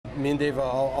me and Dave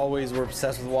always were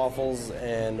obsessed with waffles,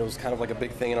 and it was kind of like a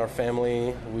big thing in our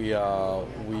family. We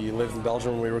lived in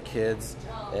Belgium when we were kids,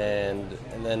 and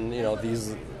then, you know,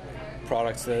 these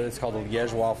products, it's called a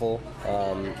Liège waffle.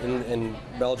 In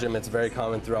Belgium, it's very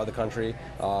common throughout the country,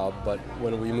 but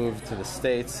when we moved to the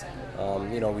States,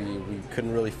 you know, we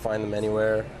couldn't really find them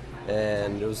anywhere,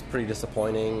 and it was pretty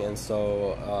disappointing. And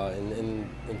so in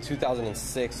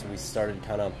 2006, we started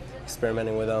kind of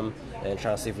experimenting with them and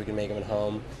trying to see if we can make them at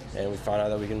home, and we found out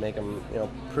that we can make them, you know,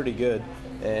 pretty good.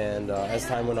 And as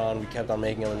time went on, we kept on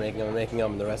making them and making them and making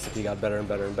them, and the recipe got better and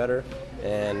better and better.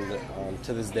 And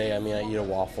to this day, I mean, I eat a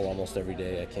waffle almost every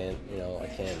day. I can't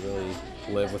really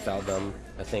live without them.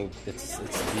 I think it's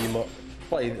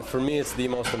for me, it's the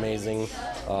most amazing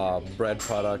bread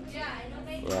product.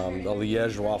 A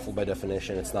Liège waffle, by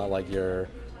definition, it's not like your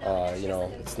you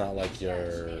know, it's not like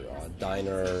your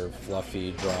diner,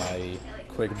 fluffy, dry,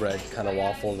 quick bread kind of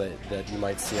waffle that you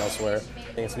might see elsewhere.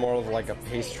 I think it's more of like a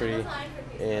pastry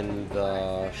in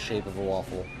the shape of a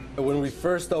waffle. When we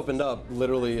first opened up,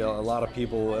 literally a lot of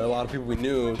people we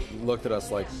knew looked at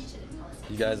us like,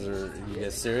 you guys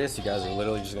serious? You guys are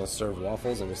literally just going to serve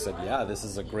waffles? And we said, yeah, this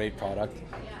is a great product.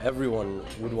 Everyone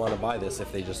would want to buy this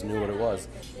if they just knew what it was.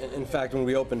 In fact, when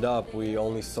we opened up, we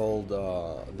only sold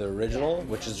the original,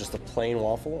 which is just a plain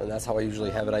waffle, and that's how I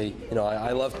usually have it.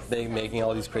 I love making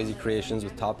all these crazy creations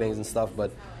with toppings and stuff,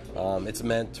 but it's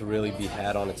meant to really be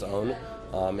had on its own,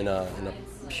 in a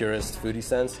purist foodie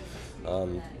sense.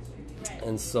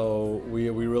 And so we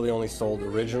really only sold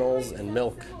originals and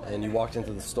milk. And you walked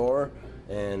into the store,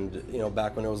 and you know,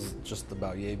 back when it was just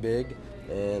about yay big,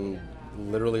 and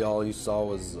literally all you saw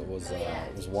was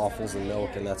waffles and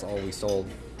milk, and that's all we sold.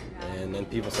 And then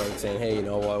people started saying, hey, you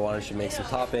know, why don't you make some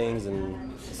toppings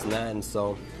and this and that? And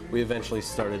so we eventually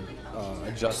started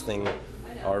adjusting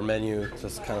our menu to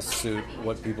kind of suit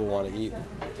what people want to eat.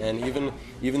 And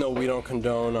even though we don't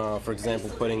condone, for example,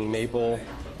 putting maple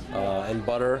and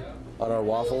butter on our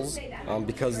waffles,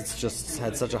 because it's just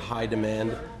had such a high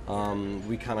demand,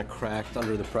 we kind of cracked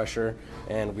under the pressure,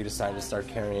 and we decided to start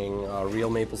carrying real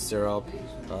maple syrup,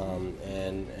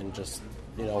 and just,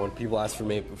 you know, when people ask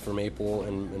for maple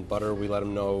and butter, we let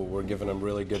them know we're giving them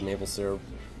really good maple syrup,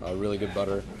 really good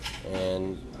butter,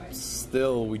 and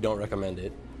still we don't recommend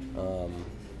it.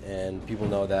 And people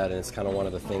know that, and it's kind of one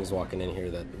of the things walking in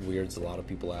here that weirds a lot of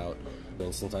people out.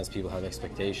 And sometimes people have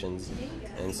expectations,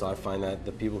 and so I find that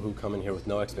the people who come in here with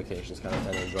no expectations kind of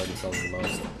tend to enjoy themselves the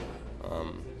most.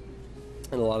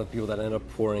 And a lot of people that end up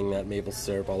pouring that maple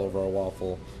syrup all over our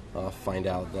waffle find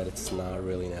out that it's not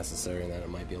really necessary and that it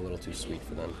might be a little too sweet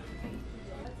for them.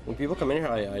 When people come in here,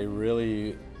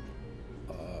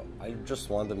 I just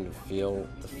want them to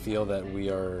feel that we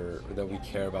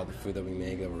care about the food that we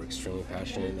make, that we're extremely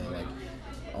passionate, and that like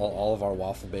all of our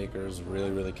waffle bakers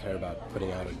really care about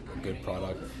putting out a good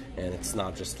product, and it's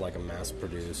not just like a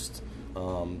mass-produced,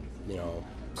 you know,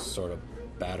 sort of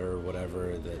batter or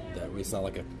whatever it's not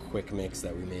like a quick mix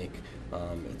that we make.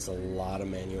 It's a lot of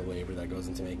manual labor that goes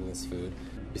into making this food.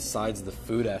 Besides the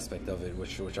food aspect of it,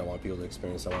 which I want people to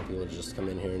experience, I want people to just come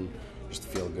in here and just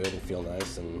feel good and feel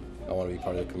nice, and I want to be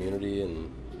part of the community and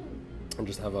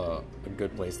just have a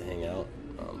good place to hang out.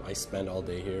 I spend all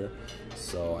day here,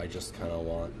 so I just kind of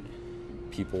want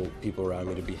people around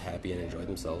me to be happy and enjoy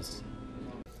themselves.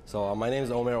 So my name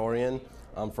is Omer Orion.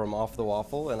 I'm from Off the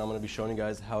Waffle, and I'm going to be showing you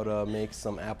guys how to make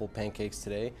some apple pancakes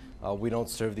today. We don't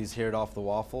serve these here at Off the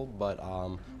Waffle, but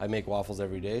I make waffles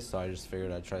every day, so I just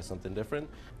figured I'd try something different.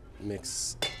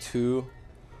 Mix 2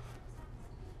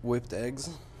 whipped eggs,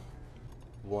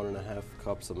 1.5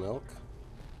 cups of milk.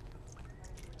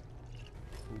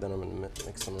 Then I'm going to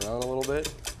mix them around a little bit.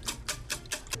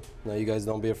 Now you guys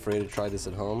don't be afraid to try this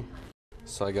at home.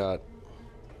 So I got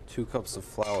 2 cups of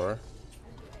flour,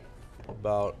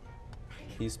 about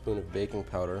a teaspoon of baking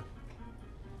powder,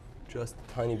 just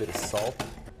a tiny bit of salt,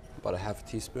 about a half a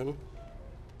teaspoon.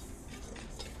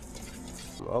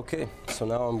 Okay, so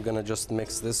now I'm gonna just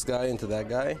mix this guy into that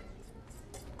guy.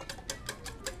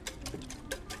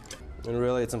 And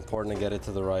really it's important to get it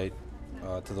to the right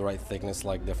thickness,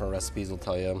 like different recipes will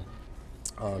tell you.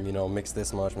 You know, mix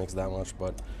this much, mix that much,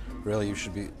 but really you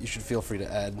should feel free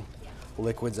to add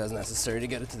liquids as necessary to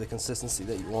get it to the consistency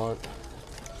that you want.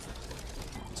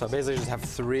 So I basically just have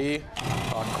 3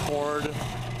 cored,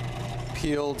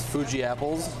 peeled Fuji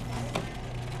apples.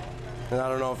 And I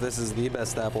don't know if this is the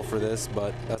best apple for this,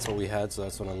 but that's what we had, so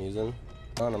that's what I'm using.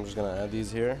 And I'm just gonna add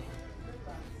these here.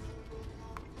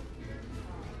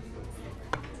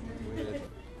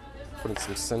 Putting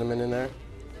some cinnamon in there.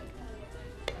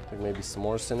 Like maybe some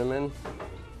more cinnamon.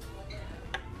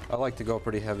 I like to go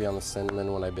pretty heavy on the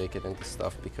cinnamon when I bake it into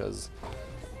stuff because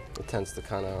it tends to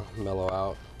kind of mellow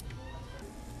out.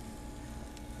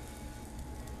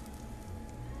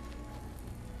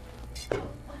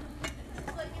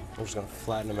 I'm just gonna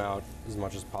flatten them out as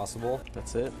much as possible.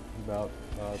 That's it, about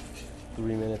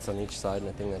 3 minutes on each side, and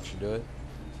I think that should do it.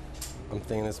 I'm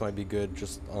thinking this might be good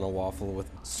just on a waffle with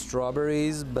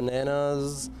strawberries,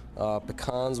 bananas,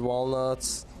 pecans,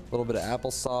 walnuts, a little bit of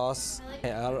applesauce. I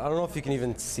don't know if you can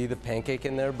even see the pancake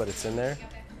in there, but it's in there.